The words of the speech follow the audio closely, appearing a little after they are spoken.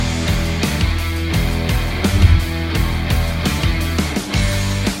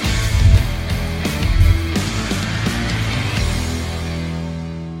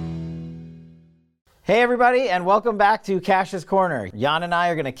Hey everybody, and welcome back to Cash's Corner. Jan and I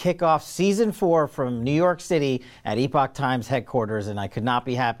are going to kick off Season 4 from New York City at Epoch Times headquarters, and I could not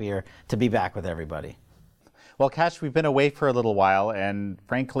be happier to be back with everybody. Well, Kash, we've been away for a little while, and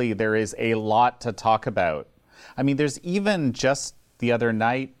frankly, there is a lot to talk about. I mean, there's even just the other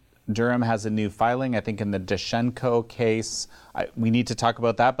night, Durham has a new filing, I think, in the Dashenko case. We need to talk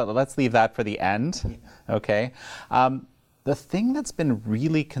about that, but let's leave that for the end, okay? The thing that's been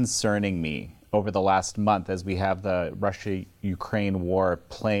really concerning me over the last month as we have the Russia-Ukraine war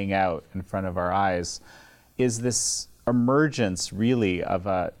playing out in front of our eyes is this emergence really of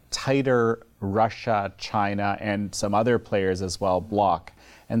a tighter Russia, China, and some other players as well bloc.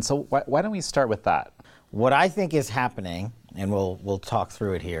 And so why don't we start with that? What I think is happening, and we'll talk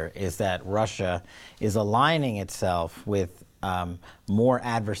through it here, is that Russia is aligning itself with more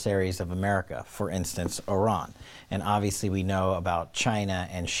adversaries of America, for instance, Iran. And obviously we know about China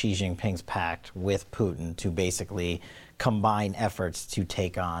and Xi Jinping's pact with Putin to basically combine efforts to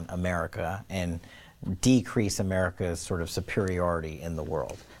take on America and decrease America's sort of superiority in the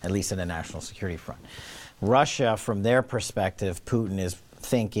world, at least in the national security front. Russia, from their perspective, Putin is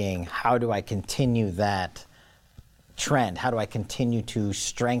thinking, how do I continue that trend? How do I continue to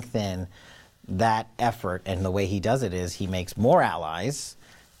strengthen that effort? And the way he does it is he makes more allies,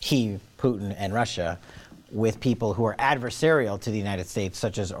 Putin and Russia, with people who are adversarial to the United States,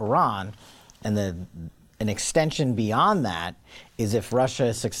 such as Iran. And an extension beyond that is if Russia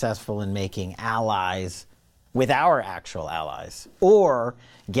is successful in making allies with our actual allies, or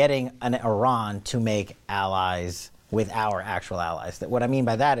getting an Iran to make allies with our actual allies. What I mean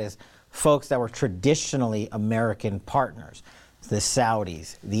by that is folks that were traditionally American partners, the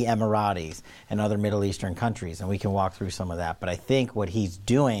Saudis, the Emiratis, and other Middle Eastern countries, and we can walk through some of that. But I think what he's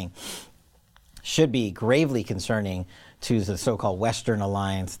doing should be gravely concerning to the so-called Western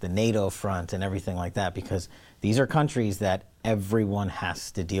alliance, the NATO front, and everything like that, because these are countries that everyone has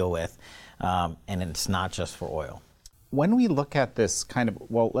to deal with, and it's not just for oil. When we look at this kind of,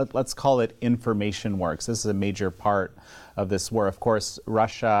 well, let's call it information wars. This is a major part of this war. Of course,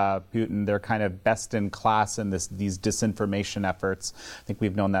 Russia, Putin, they're kind of best in class in these disinformation efforts. I think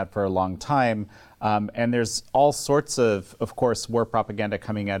we've known that for a long time. And there's all sorts of course, war propaganda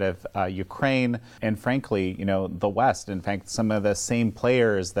coming out of Ukraine and, frankly, the West. In fact, some of the same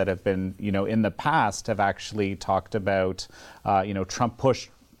players that have been, in the past have actually talked about,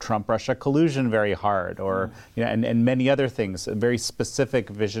 Trump-Russia collusion very hard, or and many other things, a very specific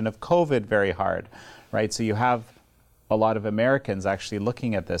vision of COVID very hard, right? So you have a lot of Americans actually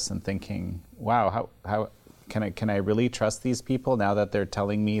looking at this and thinking, wow, how can I really trust these people now that they're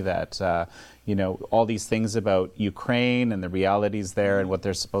telling me that all these things about Ukraine and the realities there and what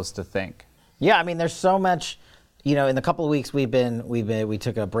they're supposed to think? Yeah, I mean, there's so much. In the couple of weeks we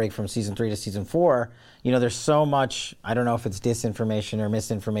took a break from Season 3 to Season 4. There's so much, I don't know if it's disinformation or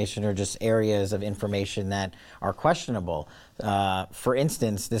misinformation or just areas of information that are questionable. For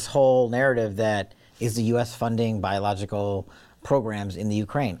instance, this whole narrative that is the U.S. funding biological programs in the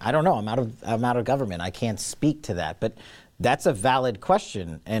Ukraine. I don't know. I'm out of government. I can't speak to that. But that's a valid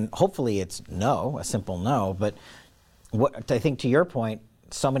question, and hopefully it's no, a simple no. But what I think, to your point,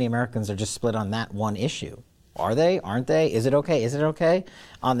 so many Americans are just split on that one issue. Are they? Aren't they? Is it okay? Is it okay?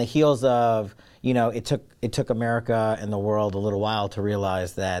 On the heels of, it took America and the world a little while to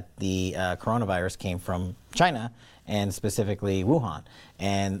realize that the coronavirus came from China, and specifically Wuhan.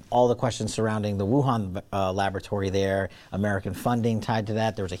 And all the questions surrounding the Wuhan laboratory there, American funding tied to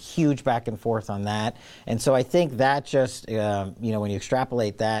that, there was a huge back and forth on that. And so I think that just, when you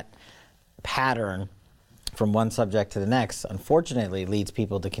extrapolate that pattern from one subject to the next, unfortunately leads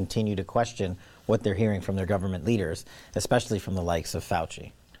people to continue to question what they're hearing from their government leaders, especially from the likes of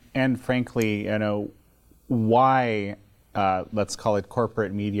Fauci. And frankly, why, let's call it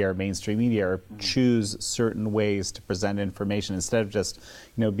corporate media or mainstream media, choose certain ways to present information instead of just,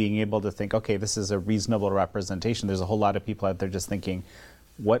 being able to think, okay, this is a reasonable representation. There's a whole lot of people out there just thinking,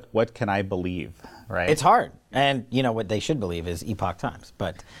 what can I believe, right? It's hard. And, what they should believe is Epoch Times,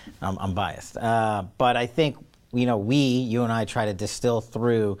 but I'm biased. But I think, you and I try to distill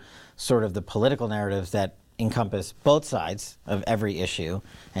through sort of the political narratives that encompass both sides of every issue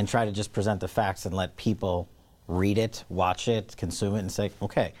and try to just present the facts and let people read it, watch it, consume it, and say,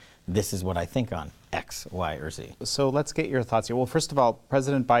 okay, this is what I think on X, Y, or Z. So let's get your thoughts here. Well, first of all,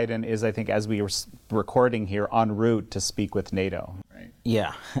 President Biden is, I think, as we were recording here, en route to speak with NATO. Right?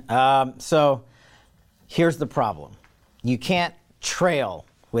 Yeah. So here's the problem. You can't trail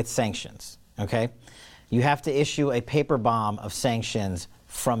with sanctions, okay? You have to issue a paper bomb of sanctions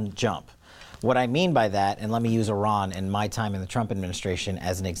from jump. What I mean by that, and let me use Iran and my time in the Trump administration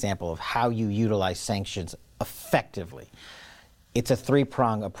as an example of how you utilize sanctions effectively. It's a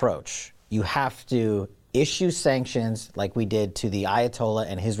three-prong approach. You have to issue sanctions like we did to the Ayatollah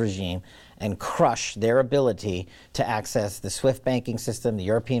and his regime and crush their ability to access the SWIFT banking system, the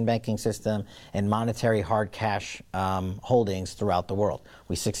European banking system, and monetary hard cash holdings throughout the world.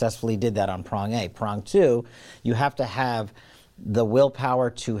 We successfully did that on prong A. Prong two, you have to have the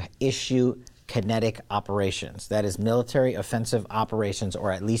willpower to issue kinetic operations. That is military offensive operations,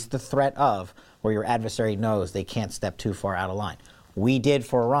 or at least the threat of, where your adversary knows they can't step too far out of line. We did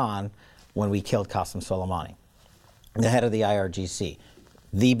for Iran when we killed Qasem Soleimani, the head of the IRGC,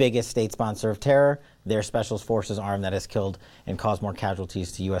 the biggest state sponsor of terror, their special forces arm that has killed and caused more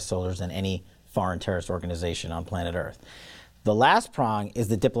casualties to U.S. soldiers than any foreign terrorist organization on planet Earth. The last prong is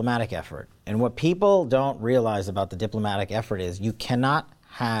the diplomatic effort. And what people don't realize about the diplomatic effort is you cannot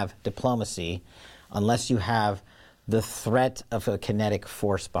have diplomacy unless you have the threat of a kinetic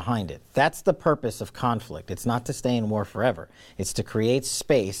force behind it. That's the purpose of conflict. It's not to stay in war forever. It's to create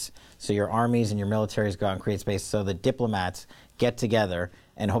space so your armies and your militaries go out and create space so the diplomats get together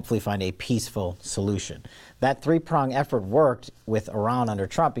and hopefully find a peaceful solution. That three-prong effort worked with Iran under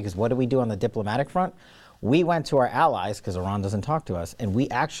Trump, because what did we do on the diplomatic front? We went to our allies, because Iran doesn't talk to us, and we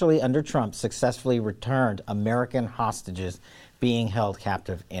actually, under Trump, successfully returned American hostages being held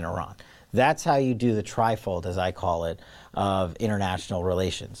captive in Iran. That's how you do the trifold, as I call it, of international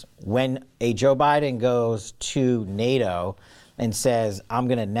relations. When a Joe Biden goes to NATO and says, I'm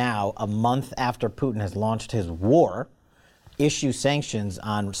going to now, a month after Putin has launched his war, issue sanctions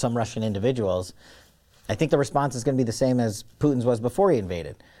on some Russian individuals, I think the response is going to be the same as Putin's was before he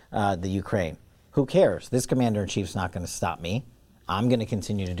invaded the Ukraine. Who cares? This commander-in-chief's not going to stop me. I'm going to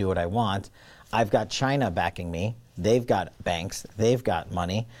continue to do what I want. I've got China backing me. They've got banks. They've got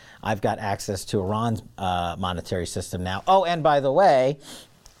money. I've got access to Iran's monetary system now. Oh, and by the way,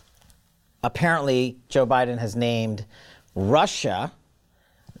 apparently Joe Biden has named Russia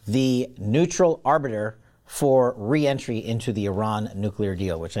the neutral arbiter for re-entry into the Iran nuclear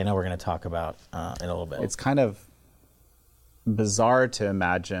deal, which I know we're going to talk about in a little bit. It's kind of bizarre to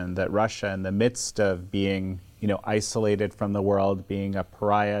imagine that Russia, in the midst of being, isolated from the world, being a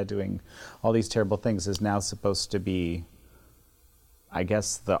pariah, doing all these terrible things, is now supposed to be, I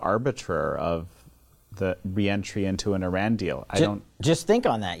guess, the arbiter of the re-entry into an Iran deal. Just think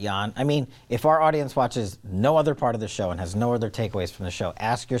on that, Jan. I mean, if our audience watches no other part of the show and has no other takeaways from the show,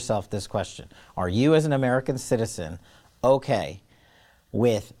 ask yourself this question. Are you, as an American citizen, okay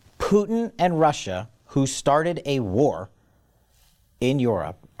with Putin and Russia, who started a war in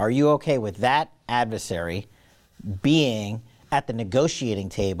Europe, are you okay with that adversary being at the negotiating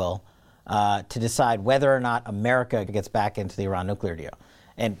table to decide whether or not America gets back into the Iran nuclear deal?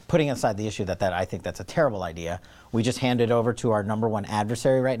 And putting aside the issue that I think that's a terrible idea, we just hand it over to our number one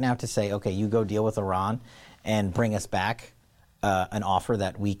adversary right now to say, okay, you go deal with Iran and bring us back an offer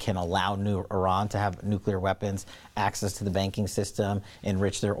that we can allow Iran to have nuclear weapons, access to the banking system,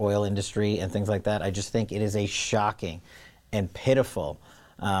 enrich their oil industry, and things like that. I just think it is a shocking and pitiful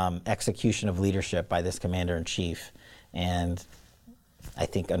execution of leadership by this commander-in-chief. And I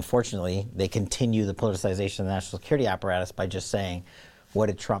think, unfortunately, they continue the politicization of the national security apparatus by just saying, what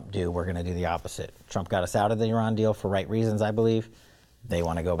did Trump do? We're going to do the opposite. Trump got us out of the Iran deal for right reasons, I believe. They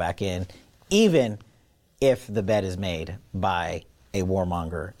want to go back in, even if the bet is made by a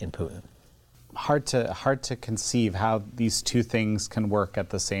warmonger in Putin. Hard to conceive how these two things can work at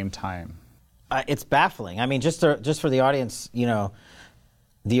the same time. It's baffling. I mean, just for the audience,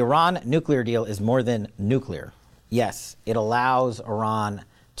 the Iran nuclear deal is more than nuclear. Yes, it allows Iran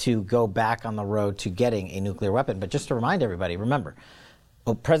to go back on the road to getting a nuclear weapon. But just to remind everybody, remember,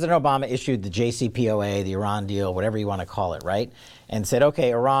 President Obama issued the JCPOA, the Iran deal, whatever you want to call it, right? And said,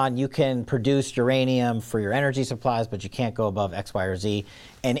 okay, Iran, you can produce uranium for your energy supplies, but you can't go above X, Y, or Z.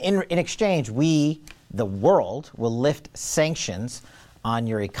 And in exchange, we, the world, will lift sanctions on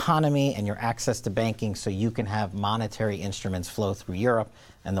your economy and your access to banking so you can have monetary instruments flow through Europe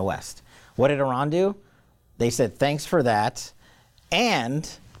and the West. What did Iran do? They said, thanks for that, and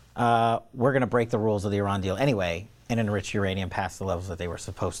we're going to break the rules of the Iran deal anyway and enrich uranium past the levels that they were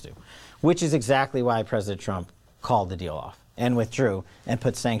supposed to, which is exactly why President Trump called the deal off and withdrew and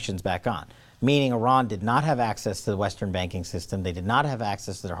put sanctions back on, meaning Iran did not have access to the Western banking system. They did not have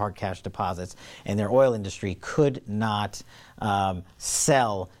access to their hard cash deposits, and their oil industry could not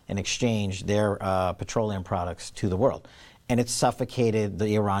sell and exchange their petroleum products to the world. And it suffocated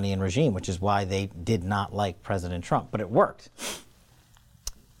the Iranian regime, which is why they did not like President Trump. But it worked.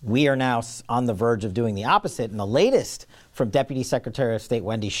 We are now on the verge of doing the opposite. And the latest from Deputy Secretary of State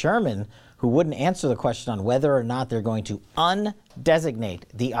Wendy Sherman, who wouldn't answer the question on whether or not they're going to undesignate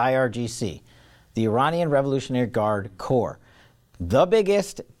the IRGC, the Iranian Revolutionary Guard Corps, the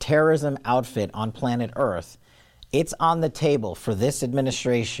biggest terrorism outfit on planet Earth. It's on the table for this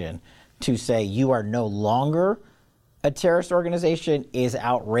administration to say you are no longer a terrorist organization is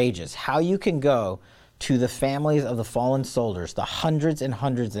outrageous. How you can go to the families of the fallen soldiers, the hundreds and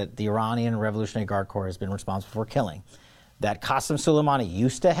hundreds that the Iranian Revolutionary Guard Corps has been responsible for killing, that Qasem Soleimani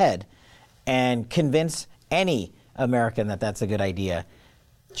used to head, and convince any American that that's a good idea,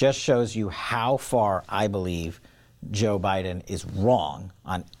 just shows you how far I believe Joe Biden is wrong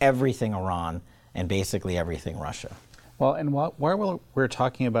on everything Iran and basically everything Russia. Well, and while we're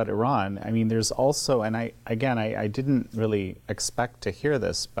talking about Iran, I mean, there's also, and I didn't really expect to hear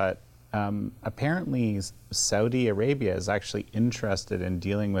this, but apparently Saudi Arabia is actually interested in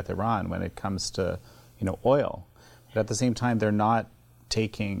dealing with Iran when it comes to, oil. But at the same time, they're not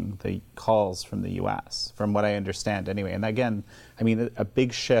taking the calls from the U.S., from what I understand anyway. And again, I mean, a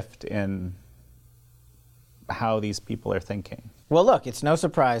big shift in how these people are thinking. Well, look, it's no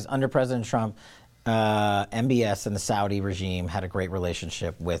surprise under President Trump, MBS and the Saudi regime had a great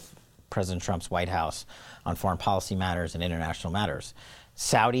relationship with President Trump's White House on foreign policy matters and international matters.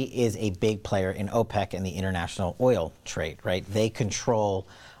 Saudi is a big player in OPEC and the international oil trade, right? They control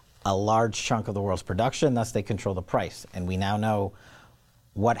a large chunk of the world's production, thus they control the price. And we now know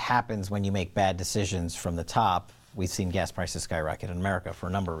what happens when you make bad decisions from the top. We've seen gas prices skyrocket in America for a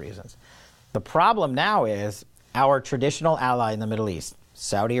number of reasons. The problem now is our traditional ally in the Middle East,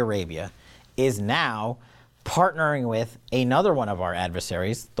 Saudi Arabia, is now partnering with another one of our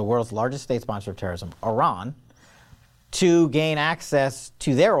adversaries, the world's largest state sponsor of terrorism, Iran, to gain access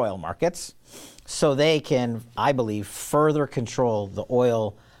to their oil markets so they can, I believe, further control the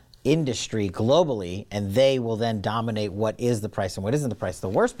oil industry globally, and they will then dominate what is the price and what isn't the price. The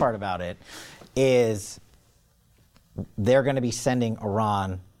worst part about it is they're going to be sending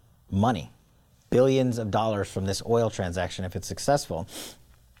Iran money, billions of dollars from this oil transaction if it's successful.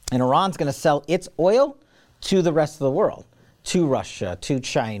 And Iran's going to sell its oil to the rest of the world, to Russia, to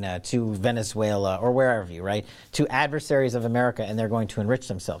China, to Venezuela, or wherever you, right? To adversaries of America, and they're going to enrich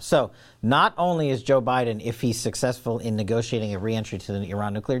themselves. So not only is Joe Biden, if he's successful in negotiating a re-entry to the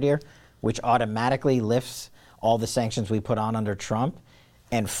Iran nuclear deal, which automatically lifts all the sanctions we put on under Trump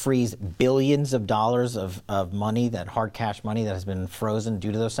and frees billions of dollars of money, that hard cash money that has been frozen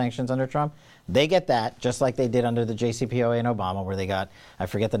due to those sanctions under Trump, they get that just like they did under the JCPOA and Obama, where they got, I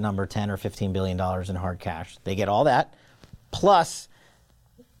forget the number, 10 or $15 billion in hard cash. They get all that. Plus,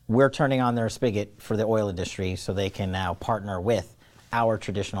 we're turning on their spigot for the oil industry so they can now partner with our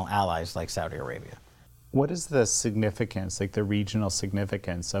traditional allies like Saudi Arabia. What is the significance, like the regional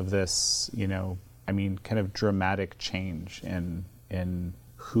significance of this, kind of dramatic change in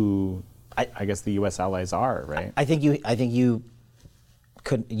who I guess the U.S. allies are, right? I think you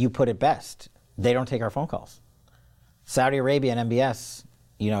put it best. They don't take our phone calls. Saudi Arabia and MBS,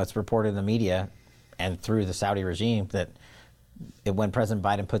 it's reported in the media and through the Saudi regime that when President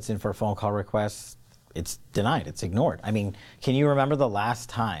Biden puts in for a phone call request, it's denied, it's ignored. I mean, can you remember the last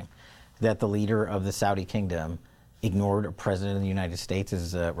time that the leader of the Saudi kingdom ignored a president of the United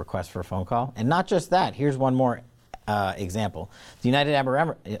States' request for a phone call? And not just that, here's one more example. The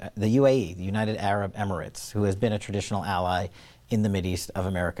UAE, the United Arab Emirates, who has been a traditional ally in the Mideast of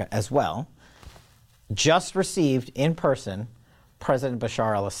America as well, just received in person President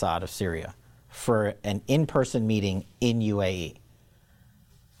Bashar al-Assad of Syria for an in-person meeting in UAE.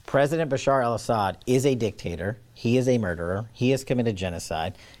 President Bashar al-Assad is a dictator. He is a murderer. He has committed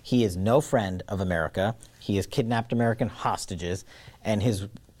genocide. He is no friend of America. He has kidnapped American hostages, and his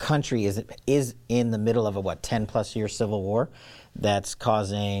country is in the middle of a 10+ year civil war that's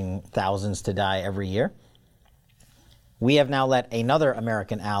causing thousands to die every year. We have now let another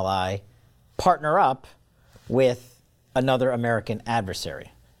American ally partner up with another American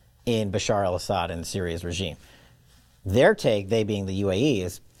adversary in Bashar al-Assad and Syria's regime. Their take, they being the UAE,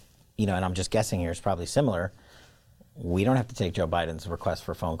 is, and I'm just guessing here, it's probably similar. We don't have to take Joe Biden's request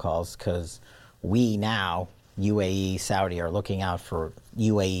for phone calls because we now, UAE, Saudi, are looking out for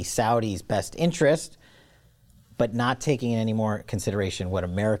UAE, Saudi's best interest, but not taking in any more consideration what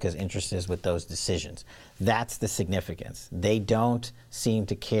America's interest is with those decisions. That's the significance. They don't seem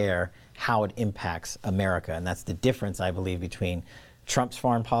to care how it impacts America, and that's the difference, I believe, between Trump's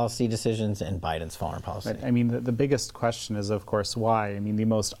foreign policy decisions and Biden's foreign policy. But, I mean, the biggest question is, of course, why? I mean, the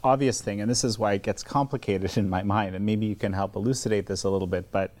most obvious thing, and this is why it gets complicated in my mind, and maybe you can help elucidate this a little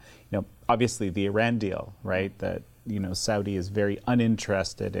bit, but, obviously the Iran deal, right, that Saudi is very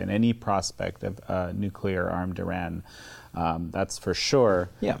uninterested in any prospect of nuclear-armed Iran. That's for sure.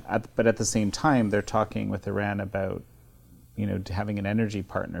 Yeah. But at the same time, they're talking with Iran about having an energy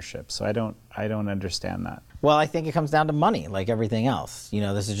partnership. So I don't understand that. Well, I think it comes down to money, like everything else.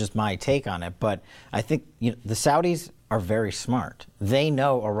 This is just my take on it. But I think the Saudis are very smart. They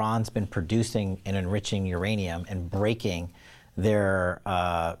know Iran's been producing and enriching uranium and breaking their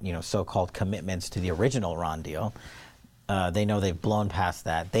so-called commitments to the original Iran deal. They know they've blown past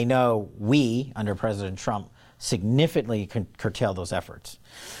that. They know we, under President Trump, significantly curtailed those efforts.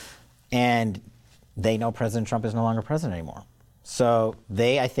 And they know President Trump is no longer president anymore. So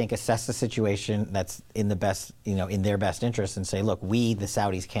they, I think, assess the situation that's in the best, in their best interest and say, look, we, the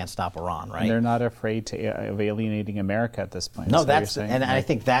Saudis, can't stop Iran, right? And they're not afraid of alienating America at this point. No, and I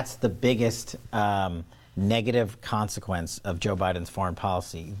think that's the biggest negative consequence of Joe Biden's foreign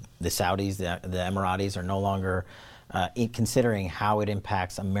policy. The Saudis, the Emiratis are no longer considering how it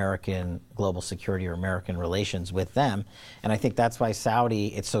impacts American global security or American relations with them. And I think that's why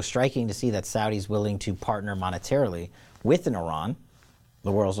it's so striking to see that Saudi's willing to partner monetarily with Iran,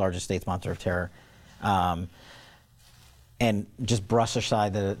 the world's largest state sponsor of terror, and just brush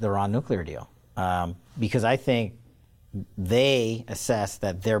aside the Iran nuclear deal. Because I think they assess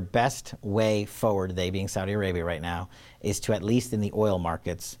that their best way forward, they being Saudi Arabia right now, is to, at least in the oil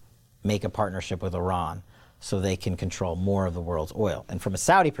markets, make a partnership with Iran so they can control more of the world's oil. And from a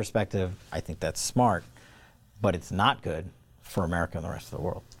Saudi perspective, I think that's smart, but it's not good for America and the rest of the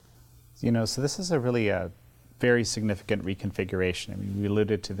world. So this is a really very significant reconfiguration. I mean, we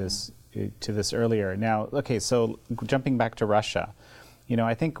alluded to this earlier. Now, okay, so jumping back to Russia,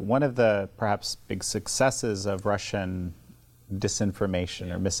 I think one of the perhaps big successes of Russian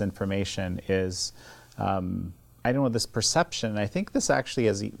disinformation or misinformation is, this perception, and I think this actually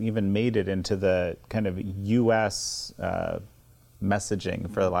has even made it into the kind of U.S.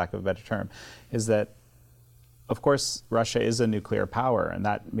 Messaging, for the lack of a better term, is that, of course, Russia is a nuclear power, and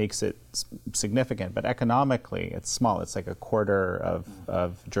that makes it significant. But economically, it's small. It's like a quarter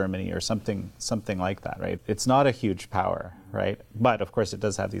of Germany or something like that, right? It's not a huge power, right? But of course, it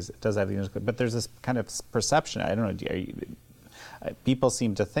does have these. But there's this kind of perception. I don't know. People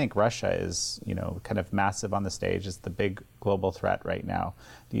seem to think Russia is, kind of massive on the stage. It's the big global threat right now.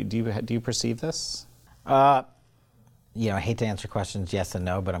 Do you perceive this? I hate to answer questions yes and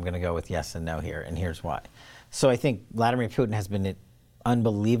no, but I'm going to go with yes and no here, and here's why. So I think Vladimir Putin has been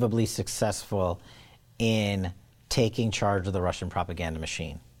unbelievably successful in taking charge of the Russian propaganda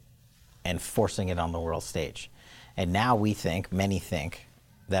machine and forcing it on the world stage. And now many think,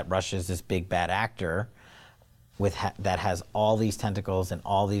 that Russia is this big bad actor that has all these tentacles and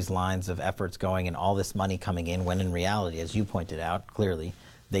all these lines of efforts going and all this money coming in, when in reality, as you pointed out, clearly,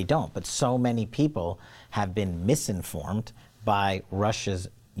 they don't. But so many people have been misinformed by Russia's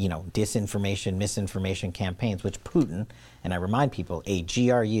disinformation, misinformation campaigns, which Putin, and I remind people, a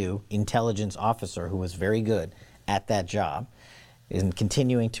GRU intelligence officer who was very good at that job, is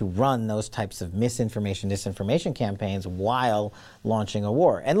continuing to run those types of misinformation, disinformation campaigns while launching a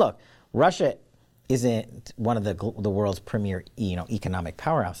war. And look, Russia isn't one of the world's premier, economic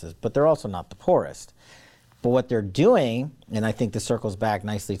powerhouses, but they're also not the poorest. But what they're doing, and I think this circles back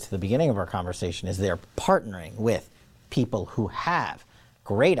nicely to the beginning of our conversation, is they're partnering with people who have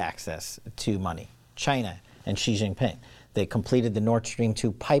great access to money, China and Xi Jinping. They completed the Nord Stream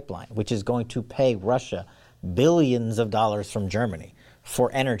 2 pipeline, which is going to pay Russia billions of dollars from Germany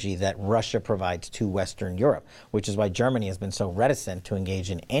for energy that Russia provides to Western Europe, which is why Germany has been so reticent to engage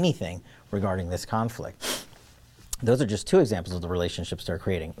in anything regarding this conflict. Those are just two examples of the relationships they're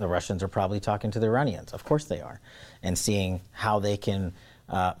creating. The Russians are probably talking to the Iranians. Of course they are. And seeing how they can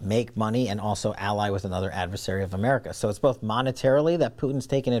make money and also ally with another adversary of America. So it's both monetarily that Putin's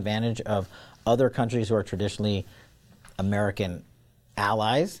taken advantage of other countries who are traditionally American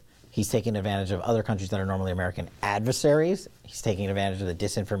allies. He's taking advantage of other countries that are normally American adversaries. He's taking advantage of the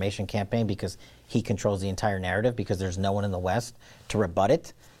disinformation campaign because he controls the entire narrative, because there's no one in the West to rebut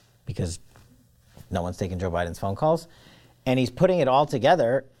it, because no one's taking Joe Biden's phone calls. And he's putting it all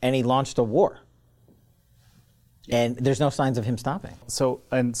together, and he launched a war. And there's no signs of him stopping. So,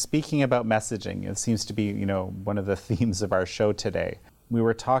 and speaking about messaging, it seems to be, one of the themes of our show today. We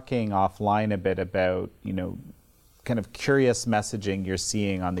were talking offline a bit about, kind of curious messaging you're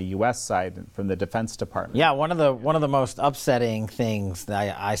seeing on the U.S. side from the Defense Department. Yeah, one of the most upsetting things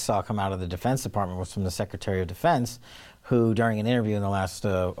that I saw come out of the Defense Department was from the Secretary of Defense, who, during an interview in the last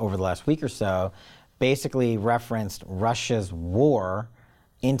over the last week or so, basically referenced Russia's war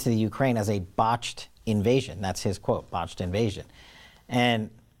into the Ukraine as a botched invasion. That's his quote, botched invasion.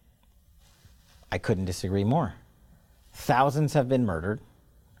 And I couldn't disagree more. Thousands have been murdered.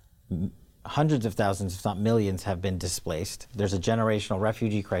 Hundreds of thousands, if not millions, have been displaced. There's a generational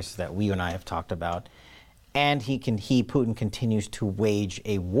refugee crisis that you and I have talked about. And Putin continues to wage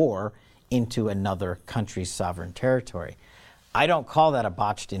a war into another country's sovereign territory. I don't call that a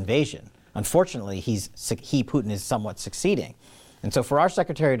botched invasion. Unfortunately, Putin is somewhat succeeding. And so for our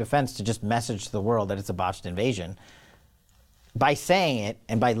Secretary of Defense to just message to the world that it's a botched invasion, by saying it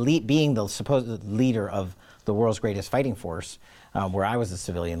and by being the supposed leader of the world's greatest fighting force, where I was a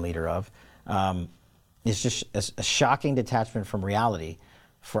civilian leader of, it's just a shocking detachment from reality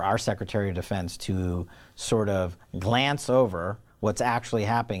for our Secretary of Defense to sort of glance over what's actually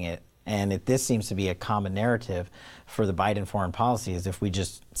happening. And this seems to be a common narrative for the Biden foreign policy, is if we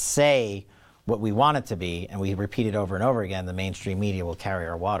just say what we want it to be and we repeat it over and over again, the mainstream media will carry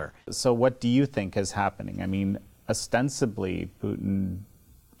our water. So what do you think is happening? I mean, ostensibly, Putin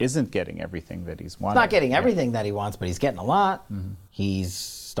isn't getting everything that he's wanted. He's not getting everything that he wants, but he's getting a lot. Mm-hmm. He's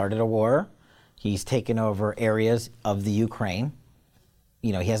started a war. He's taken over areas of the Ukraine.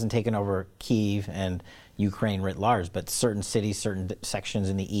 He hasn't taken over Kyiv and Ukraine writ large, but certain cities, certain sections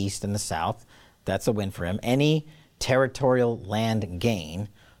in the east and the south, that's a win for him. Any territorial land gain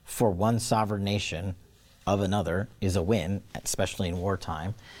for one sovereign nation of another is a win, especially in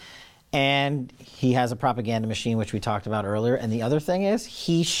wartime. And he has a propaganda machine, which we talked about earlier. And the other thing is,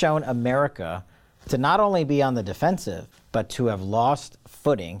 he's shown America to not only be on the defensive, but to have lost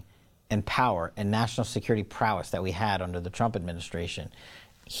footing and power and national security prowess that we had under the Trump administration.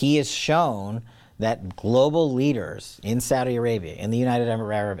 He has shown that global leaders in Saudi Arabia, in the United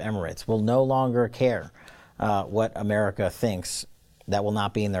Arab Emirates, will no longer care what America thinks. That will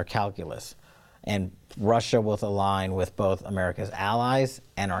not be in their calculus. And Russia will align with both America's allies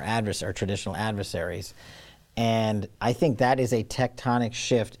and our traditional adversaries. And I think that is a tectonic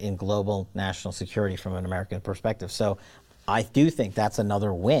shift in global national security from an American perspective. So I do think that's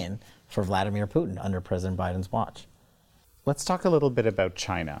another win for Vladimir Putin under President Biden's watch. Let's talk a little bit about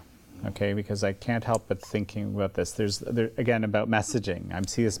China, okay? Because I can't help but thinking about this. Again, about messaging. I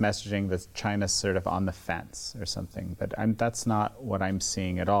see this messaging that China's sort of on the fence or something, but that's not what I'm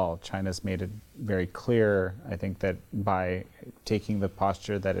seeing at all. China's made it very clear, I think, that by taking the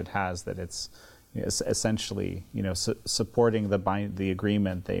posture that it has, that it's essentially, supporting the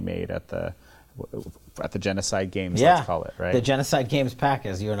agreement they made at the genocide games, let's call it, right? The genocide games pact,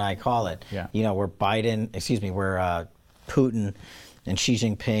 as you and I call it. Yeah. Where Putin and Xi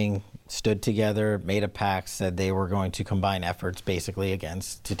Jinping stood together, made a pact, said they were going to combine efforts basically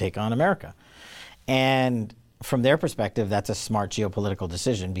to take on America. And from their perspective, that's a smart geopolitical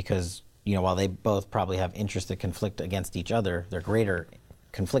decision because, while they both probably have interests that conflict against each other, their greater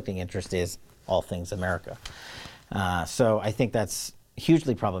conflicting interest is all things America. So I think that's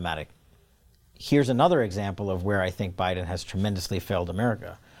hugely problematic. Here's another example of where I think Biden has tremendously failed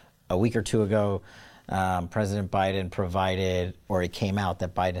America. A week or two ago, President Biden it came out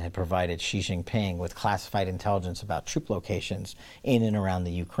that Biden had provided Xi Jinping with classified intelligence about troop locations in and around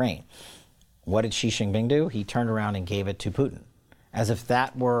the Ukraine. What did Xi Jinping do? He turned around and gave it to Putin, as if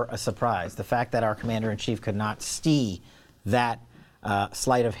that were a surprise. The fact that our commander-in-chief could not see that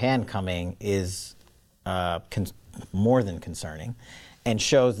sleight of hand coming is more than concerning, and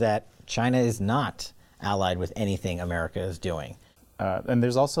shows that China is not allied with anything America is doing. And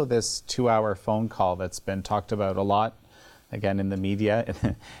there's also this 2-hour phone call that's been talked about a lot, again, in the media,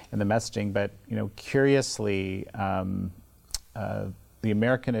 in the messaging. But, curiously, the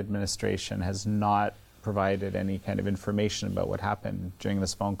American administration has not provided any kind of information about what happened during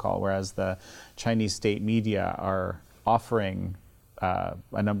this phone call, whereas the Chinese state media are offering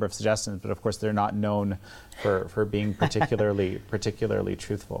a number of suggestions, but of course they're not known for being particularly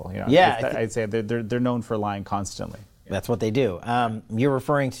truthful. I'd say they're known for lying constantly. That's what they do. You're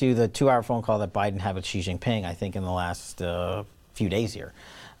referring to the 2-hour phone call that Biden had with Xi Jinping, I think, in the last few days here.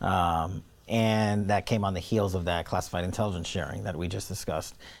 And that came on the heels of that classified intelligence sharing that we just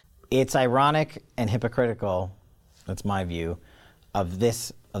discussed. It's ironic and hypocritical, that's my view, of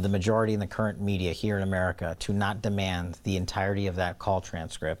the majority in the current media here in America to not demand the entirety of that call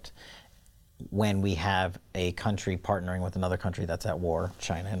transcript when we have a country partnering with another country that's at war,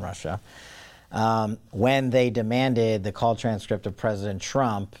 China and Russia. When they demanded the call transcript of President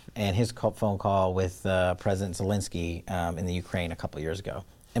Trump and his phone call with President Zelensky in the Ukraine a couple years ago.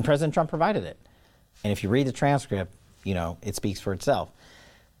 And President Trump provided it. And if you read the transcript, it speaks for itself.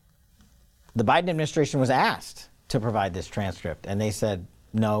 The Biden administration was asked to provide this transcript, and they said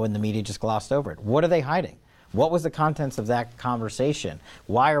no, and the media just glossed over it. What are they hiding? What was the contents of that conversation?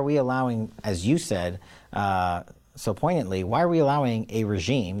 Why are we allowing, as you said so poignantly, why are we allowing a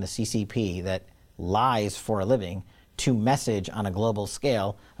regime, the CCP, that lies for a living, to message on a global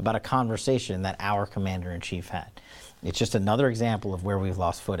scale about a conversation that our commander-in-chief had. It's just another example of where we've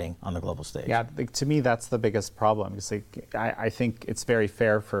lost footing on the global stage. Yeah, to me, that's the biggest problem. I think it's very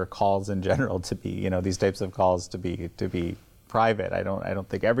fair for calls in general to be, these types of calls to be private. I don't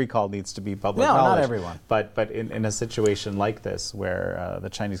think every call needs to be public knowledge. No, not everyone. But in a situation like this, where the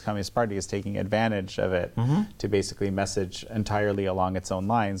Chinese Communist Party is taking advantage of it to basically message entirely along its own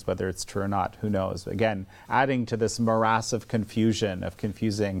lines, whether it's true or not, who knows? Again, adding to this morass of confusion, of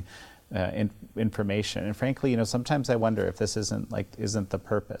confusing information. And frankly, sometimes I wonder if this isn't the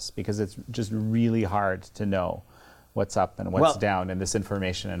purpose, because it's just really hard to know what's up and what's down in this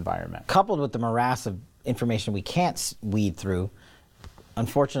information environment. Coupled with the morass of information we can't weed through,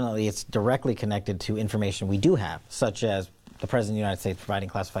 unfortunately, it's directly connected to information we do have, such as the President of the United States providing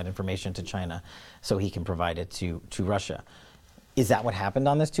classified information to China so he can provide it to Russia. Is that what happened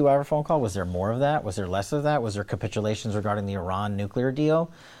on this 2-hour phone call? Was there more of that? Was there less of that? Was there capitulations regarding the Iran nuclear deal?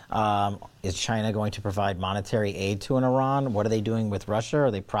 Is China going to provide monetary aid to Iran? What are they doing with Russia?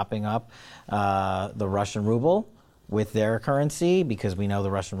 Are they propping up the Russian ruble with their currency? Because we know the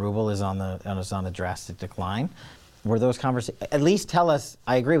Russian ruble is on the drastic decline. Were those conversations? At least tell us.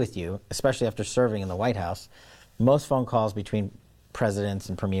 I agree with you, especially after serving in the White House. Most phone calls between presidents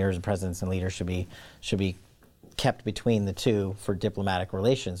and premiers and presidents and leaders should be kept between the two for diplomatic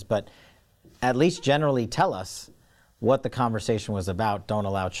relations, but at least generally tell us what the conversation was about. Don't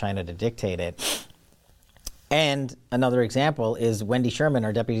allow China to dictate it. And another example is Wendy Sherman,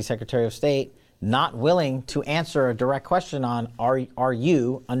 our Deputy Secretary of State, not willing to answer a direct question on are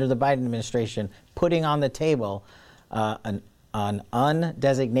you, under the Biden administration, putting on the table an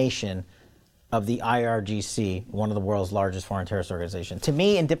undesignation of the IRGC, one of the world's largest foreign terrorist organizations. To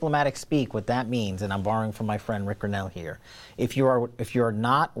me, in diplomatic speak, what that means, and I'm borrowing from my friend Rick Grinnell here, if you're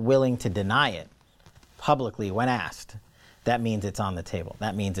not willing to deny it publicly when asked, that means it's on the table.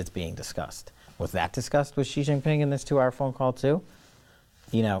 That means it's being discussed. Was that discussed with Xi Jinping in this 2-hour phone call too?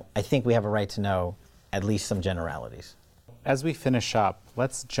 I think we have a right to know at least some generalities. As we finish up,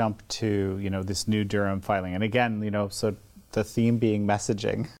 let's jump to this new Durham filing, and again, so the theme being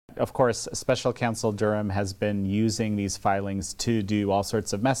messaging. Of course, Special Counsel Durham has been using these filings to do all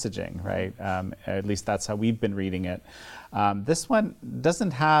sorts of messaging, right? At least that's how we've been reading it. This one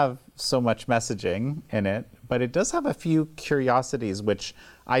doesn't have so much messaging in it, but it does have a few curiosities, which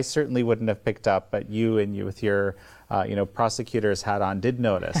I certainly wouldn't have picked up, but you with your prosecutor's hat on did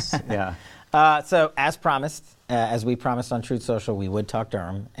notice. Yeah. So as promised, as we promised on Truth Social, we would talk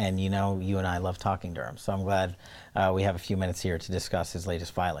Durham, and you and I love talking Durham. So I'm glad we have a few minutes here to discuss his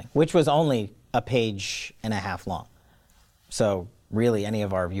latest filing, which was only a page and a half long. So really, any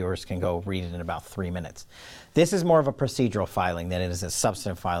of our viewers can go read it in about 3 minutes. This is more of a procedural filing than it is a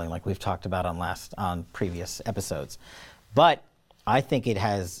substantive filing, like we've talked about on previous episodes. But I think it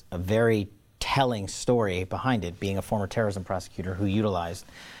has a very telling story behind it, being a former terrorism prosecutor who utilized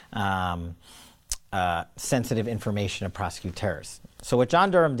sensitive information to prosecute terrorists. So what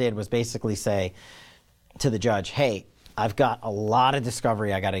John Durham did was basically say to the judge, hey, I've got a lot of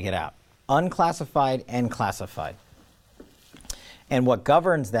discovery I got to get out, unclassified and classified. And what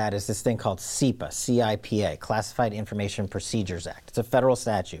governs that is this thing called CIPA, C-I-P-A, Classified Information Procedures Act. It's a federal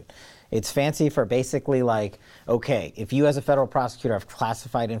statute. It's fancy for basically like, okay, if you as a federal prosecutor have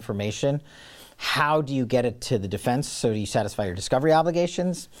classified information, how do you get it to the defense? So do you satisfy your discovery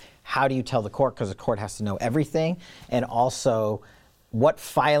obligations? How do you tell the court? Because the court has to know everything. And also, what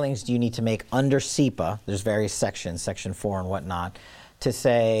filings do you need to make under CIPA? There's various sections, Section 4 and whatnot, to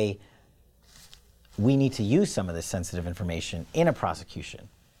say, we need to use some of this sensitive information in a prosecution.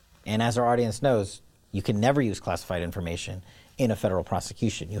 And as our audience knows, you can never use classified information in a federal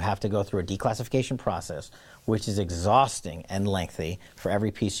prosecution. You have to go through a declassification process, which is exhausting and lengthy for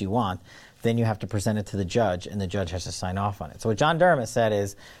every piece you want. Then you have to present it to the judge, and the judge has to sign off on it. So what John Durham has said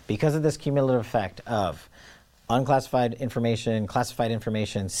is, because of this cumulative effect of unclassified information, classified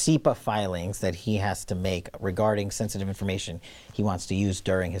information, CIPA filings that he has to make regarding sensitive information he wants to use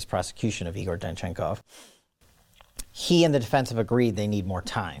during his prosecution of Igor Danchenko, he and the defense have agreed they need more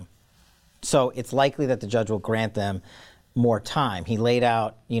time. So it's likely that the judge will grant them more time. He laid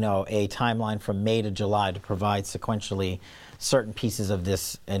out, a timeline from May to July to provide sequentially certain pieces of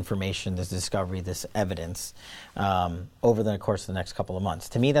this information, this discovery, this evidence over the course of the next couple of months.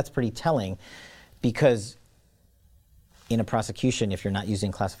 To me, that's pretty telling, because in a prosecution, if you're not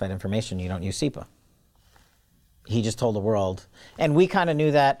using classified information, you don't use CIPA. He just told the world, and we kind of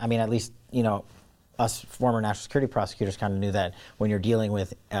knew that. I mean, at least, us former national security prosecutors kind of knew that when you're dealing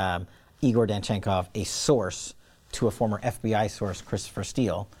with Igor Danchenko, a source to a former FBI source, Christopher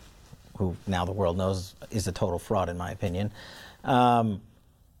Steele, who now the world knows is a total fraud in my opinion,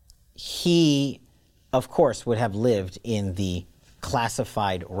 he, of course, would have lived in the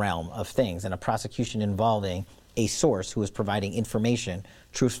classified realm of things, and a prosecution involving a source who is providing information,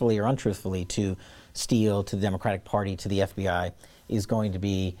 truthfully or untruthfully, to Steele, to the Democratic Party, to the FBI, is going to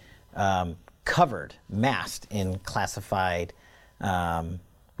be covered, masked in classified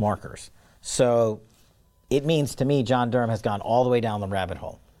markers. So it means to me John Durham has gone all the way down the rabbit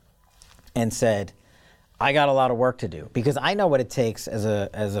hole and said, I got a lot of work to do, because I know what it takes as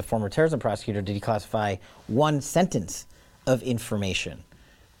a former terrorism prosecutor to declassify one sentence of information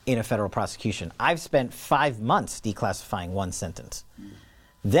in a federal prosecution. I've spent 5 months declassifying one sentence.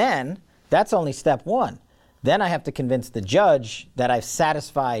 Then, that's only step one. Then I have to convince the judge that I've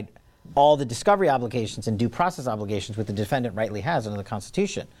satisfied all the discovery obligations and due process obligations which the defendant rightly has under the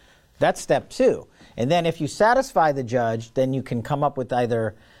Constitution. That's step two. And then if you satisfy the judge, then you can come up with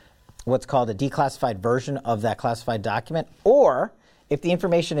either what's called a declassified version of that classified document, or if the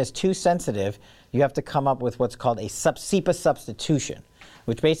information is too sensitive, you have to come up with what's called a SEPA substitution,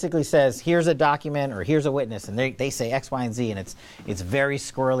 which basically says, here's a document or here's a witness, and they say X, Y, and Z, and it's very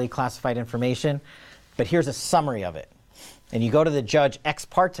squirrely classified information, but here's a summary of it. And you go to the judge ex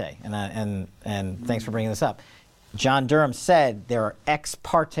parte, and thanks for bringing this up. John Durham said there are ex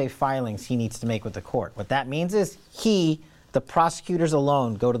parte filings he needs to make with the court. What that means is the prosecutors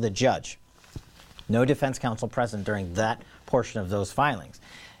alone go to the judge. No defense counsel present during that portion of those filings.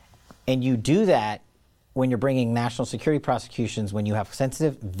 And you do that when you're bringing national security prosecutions, when you have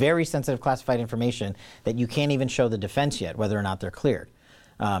sensitive, very sensitive classified information that you can't even show the defense yet, whether or not they're cleared,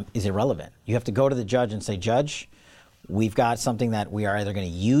 is irrelevant. You have to go to the judge and say, Judge, we've got something that we are either going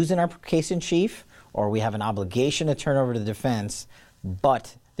to use in our case in chief, or we have an obligation to turn over to the defense,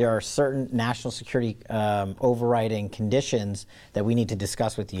 but there are certain national security overriding conditions that we need to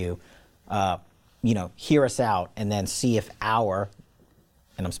discuss with you. Hear us out, and then see if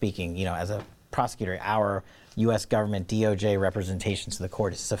and I'm speaking, as a prosecutor, our U.S. government DOJ representation to the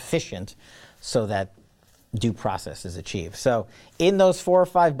court is sufficient so that due process is achieved. So in those 4 or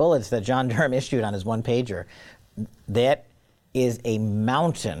 5 bullets that John Durham issued on his one-pager, that is a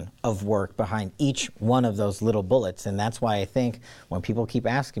mountain of work behind each one of those little bullets. And that's why I think when people keep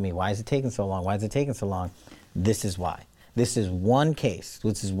asking me, why is it taking so long? Why is it taking so long? This is why. This is one case.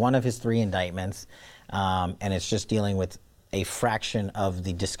 This is one of his 3 indictments. And it's just dealing with a fraction of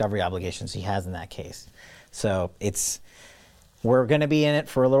the discovery obligations he has in that case. So we're going to be in it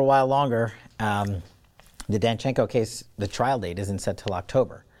for a little while longer. The Danchenko case, the trial date isn't set till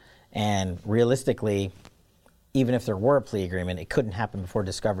October. And realistically, even if there were a plea agreement, it couldn't happen before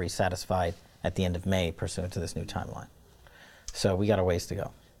discovery is satisfied at the end of May pursuant to this new timeline. So we got a ways to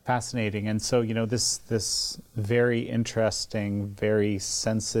go. Fascinating. And so, this very interesting, very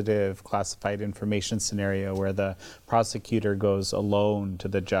sensitive classified information scenario where the prosecutor goes alone to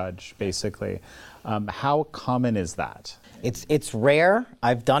the judge, basically. How common is that? It's rare.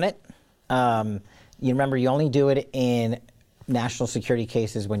 I've done it. You remember, you only do it in national security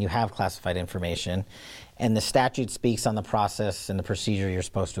cases when you have classified information, and the statute speaks on the process and the procedure you're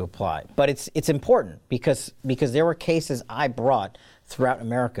supposed to apply. But it's important because there were cases I brought throughout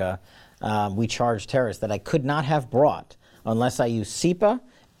America, we charged terrorists, that I could not have brought unless I used SEPA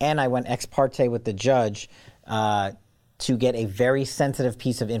and I went ex parte with the judge to get a very sensitive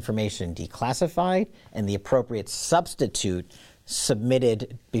piece of information declassified and the appropriate substitute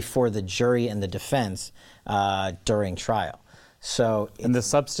submitted before the jury and the defense during trial. And the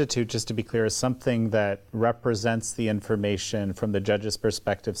substitute, just to be clear, is something that represents the information from the judge's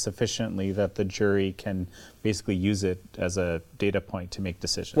perspective sufficiently that the jury can basically use it as a data point to make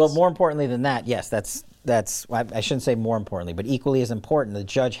decisions. Well, more importantly than that, yes, that's I shouldn't say more importantly, but equally as important, the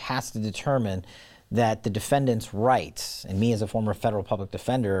judge has to determine that the defendant's rights, and me as a former federal public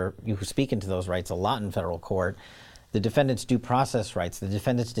defender who speak into those rights a lot in federal court, the defendant's due process rights, the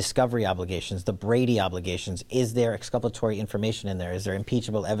defendant's discovery obligations, the Brady obligations, is there exculpatory information in there? Is there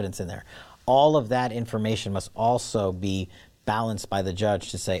impeachable evidence in there? All of that information must also be balanced by the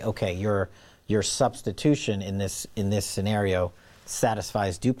judge to say, okay, your substitution in this scenario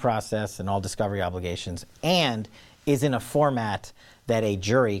satisfies due process and all discovery obligations and is in a format that a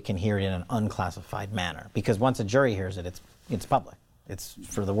jury can hear it in an unclassified manner. Because once a jury hears it, it's public. It's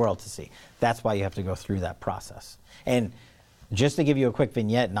for the world to see. That's why you have to go through that process. And just to give you a quick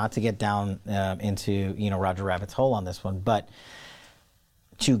vignette, not to get down into Roger Rabbit's hole on this one, but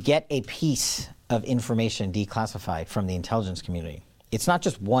to get a piece of information declassified from the intelligence community, it's not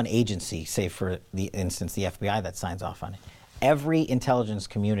just one agency, say for the instance the FBI, that signs off on it. Every intelligence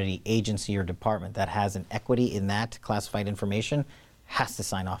community agency or department that has an equity in that classified information has to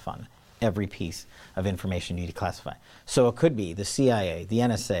sign off on it. every piece of information you declassify. So it could be the CIA, the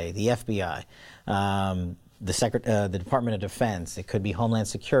NSA, the FBI, the Department of Defense. It could be Homeland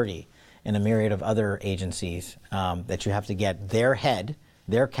Security and a myriad of other agencies that you have to get their head,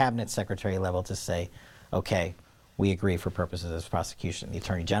 their cabinet secretary level to say, okay, we agree for purposes of prosecution. The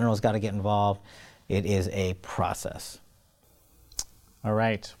Attorney General's got to get involved. It is a process. All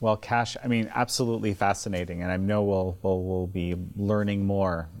right. Well, Kash, I mean, absolutely fascinating. And I know we'll be learning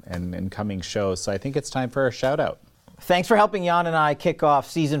more in coming shows. So I think it's time for a shout out. Thanks for helping Jan and I kick off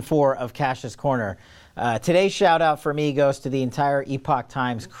season 4 of Kash's Corner. Today's shout out for me goes to the entire Epoch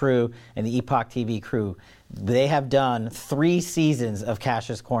Times crew and the Epoch TV crew. They have done 3 seasons of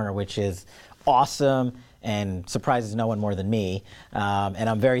Kash's Corner, which is awesome and surprises no one more than me. And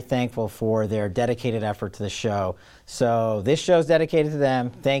I'm very thankful for their dedicated effort to the show. So this show's dedicated to them.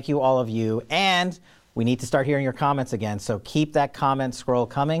 Thank you, all of you. And we need to start hearing your comments again. So keep that comment scroll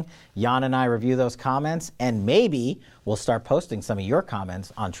coming. Jan and I review those comments, and maybe we'll start posting some of your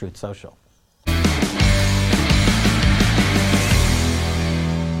comments on Truth Social.